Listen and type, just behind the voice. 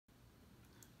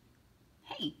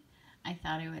I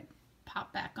thought I would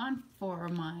pop back on for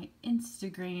my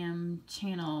Instagram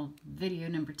channel video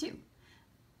number 2.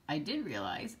 I did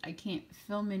realize I can't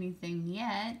film anything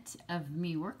yet of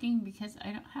me working because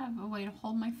I don't have a way to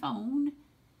hold my phone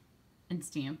and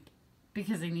stamp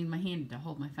because I need my hand to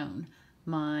hold my phone.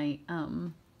 My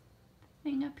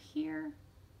thing up here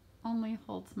only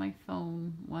holds my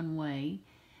phone one way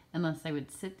unless I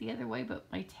would sit the other way,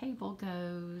 but my table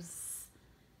goes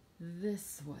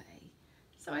this way.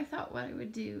 So I thought what I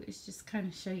would do is just kind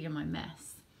of show you my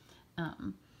mess.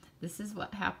 This is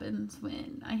what happens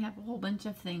when I have a whole bunch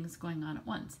of things going on at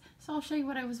once. So I'll show you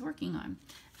what I was working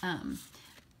on.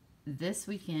 This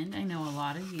weekend, I know a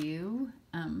lot of you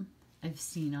I've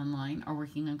seen online are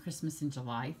working on Christmas in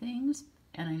July things.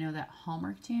 And I know that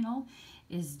Hallmark Channel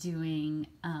is doing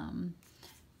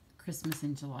Christmas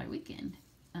in July weekend.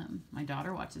 My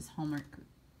daughter watches Hallmark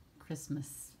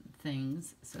Christmas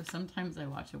things, so sometimes I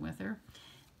watch them with her.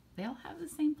 They all have the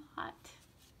same plot.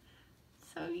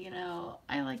 So, you know,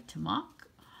 I like to mock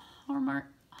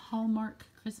Hallmark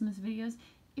Christmas videos.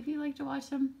 If you like to watch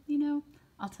them, you know,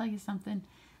 I'll tell you something.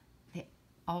 They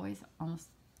almost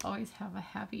always have a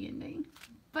happy ending.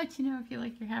 But, you know, if you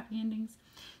like your happy endings.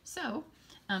 So,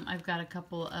 I've got a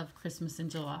couple of Christmas in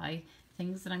July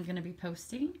things that I'm going to be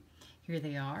posting. Here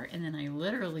they are. And then I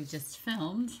literally just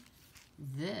filmed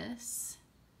this.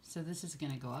 So this is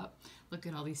going to go up. Look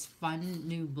at all these fun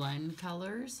new blend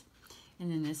colors. And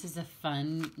then this is a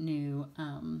fun new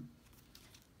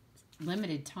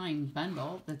limited time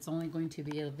bundle that's only going to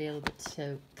be available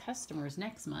to customers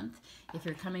next month. If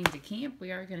you're coming to camp,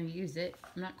 we are going to use it.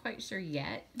 I'm not quite sure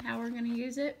yet how we're going to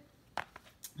use it.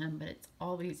 But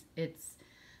it's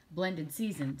blended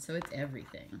season, so it's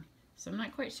everything. So I'm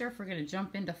not quite sure if we're going to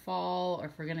jump into fall or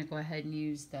if we're going to go ahead and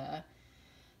use the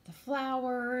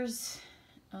flowers.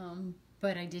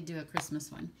 But I did do a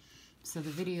Christmas one. So the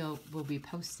video will be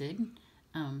posted.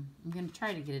 I'm going to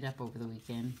try to get it up over the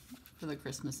weekend for the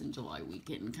Christmas in July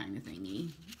weekend kind of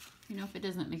thingy. You know, if it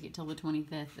doesn't make it till the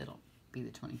 25th, it'll be the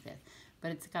 25th.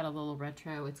 But it's got a little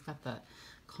retro. It's got the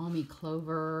Call Me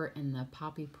Clover and the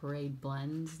Poppy Parade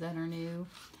blends that are new.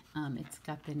 It's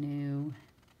got the new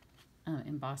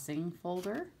embossing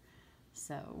folder.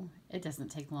 So it doesn't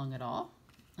take long at all.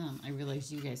 I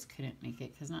realized you guys couldn't make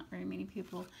it because not very many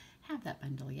people have that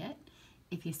bundle yet.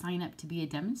 If you sign up to be a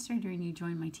demonstrator and you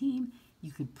join my team,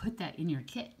 you could put that in your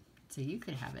kit. So you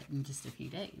could have it in just a few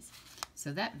days.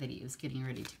 So that video is getting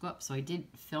ready to go up. So I did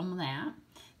film that.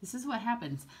 This is what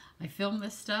happens. I film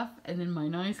this stuff and then my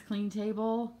nice clean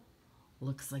table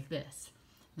looks like this.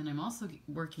 Then I'm also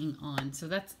working on, so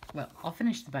that's, well, I'll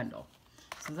finish the bundle.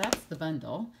 So that's the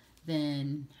bundle.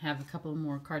 Then have a couple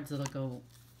more cards that'll go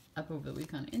up over the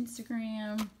week on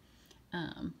Instagram.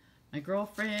 My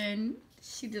girlfriend,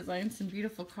 she designed some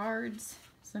beautiful cards.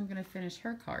 So I'm going to finish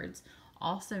her cards.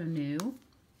 Also new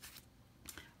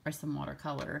are some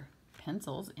watercolor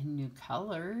pencils in new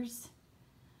colors.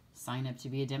 Sign up to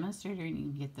be a demonstrator and you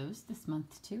can get those this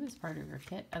month too as part of your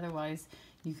kit. Otherwise,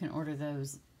 you can order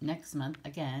those next month.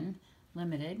 Again,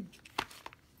 limited.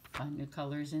 Find new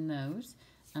colors in those.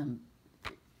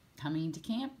 Coming to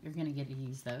camp, you're going to get to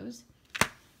use those.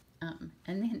 And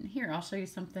then here, I'll show you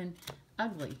something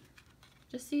ugly.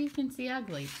 Just so you can see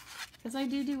ugly. Because I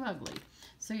do ugly.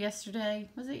 So yesterday,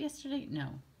 was it yesterday? No.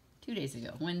 2 days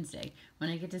ago, Wednesday, when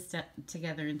I get to step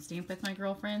together and stamp with my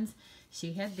girlfriends,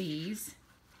 she had these.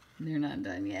 They're not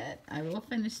done yet. I will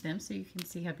finish them so you can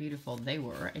see how beautiful they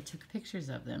were. I took pictures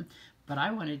of them, but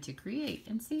I wanted to create.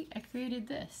 And see, I created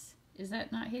this. Is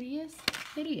that not hideous?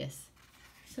 Hideous.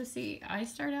 So see, I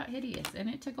start out hideous, and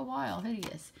it took a while,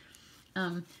 hideous.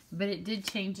 But it did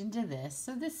change into this.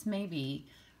 So this may be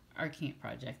our camp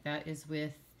project. That is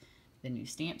with the new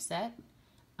stamp set.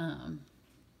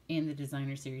 And the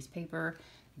designer series paper,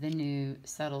 the new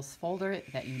Settles folder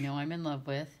that you know I'm in love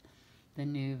with, the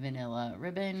new vanilla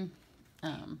ribbon.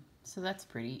 So that's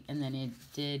pretty. And then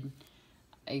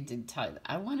I did tie.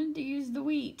 I wanted to use the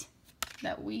wheat,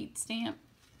 that wheat stamp,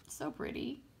 so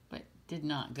pretty, but did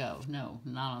not go. No,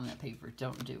 not on that paper.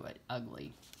 Don't do it.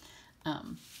 Ugly.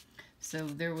 So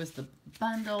there was the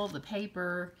bundle, the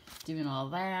paper, doing all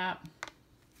that.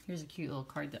 Here's a cute little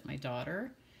card that my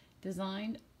daughter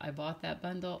designed. I bought that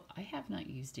bundle. I have not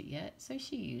used it yet, so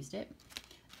she used it.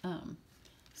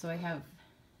 So I have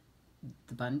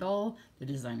the bundle, the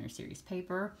designer series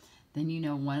paper. Then, you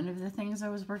know, one of the things I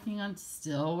was working on,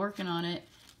 still working on it,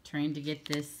 trying to get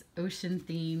this ocean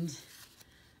themed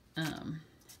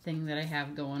thing that I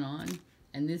have going on.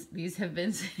 And these have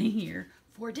been sitting here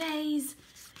for days.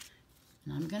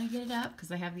 And I'm going to get it up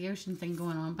because I have the ocean thing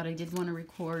going on, but I did want to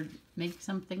record, make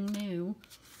something new.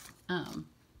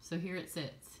 So here it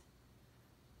sits.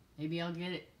 maybe I'll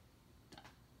get it.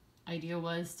 Idea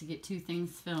was to get 2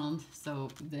 things filmed. So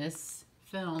this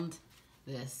filmed,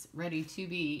 this ready to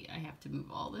be. I have to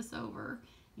move all this over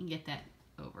and get that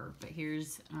over. But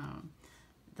here's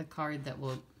the card that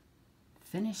will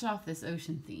finish off this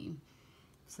ocean theme.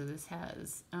 So this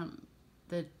has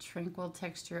the tranquil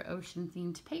texture ocean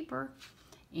themed paper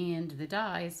and the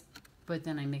dies, but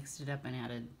then I mixed it up and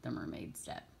added the mermaid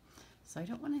step. So I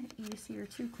don't want you to see her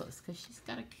too close because she's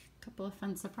got a couple of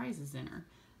fun surprises in her.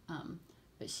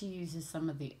 But she uses some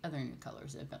of the other new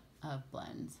colors of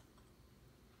blends.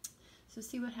 So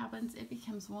see what happens? It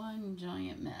becomes one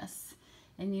giant mess.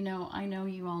 And you know, I know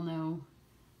you all know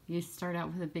you start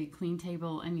out with a big clean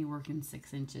table and you work in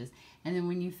 6 inches. And then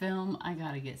when you film, I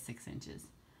gotta get 6 inches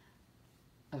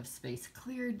of space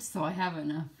cleared so I have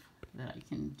enough that I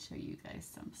can show you guys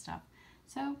some stuff.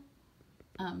 So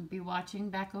be watching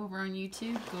back over on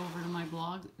YouTube. Go over to my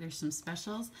blog. There's some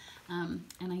specials. And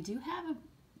I do have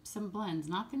some blends,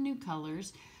 not the new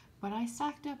colors, but I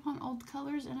stocked up on old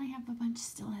colors and I have a bunch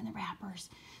still in the wrappers.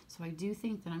 So I do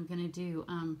think that I'm going to do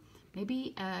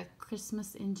maybe a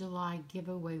Christmas in July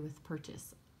giveaway with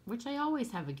purchase, which I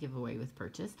always have a giveaway with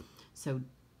purchase. So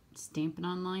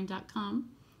stampinonline.com.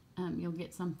 You'll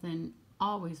get something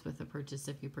always with a purchase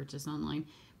if you purchase online.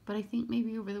 But I think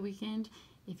maybe over the weekend,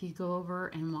 if you go over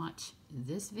and watch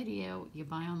this video, you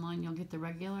buy online, you'll get the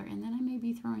regular, and then I may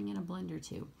be throwing in a blend or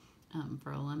 2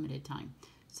 for a limited time.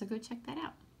 So go check that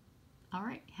out. All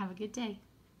right, have a good day.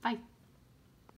 Bye.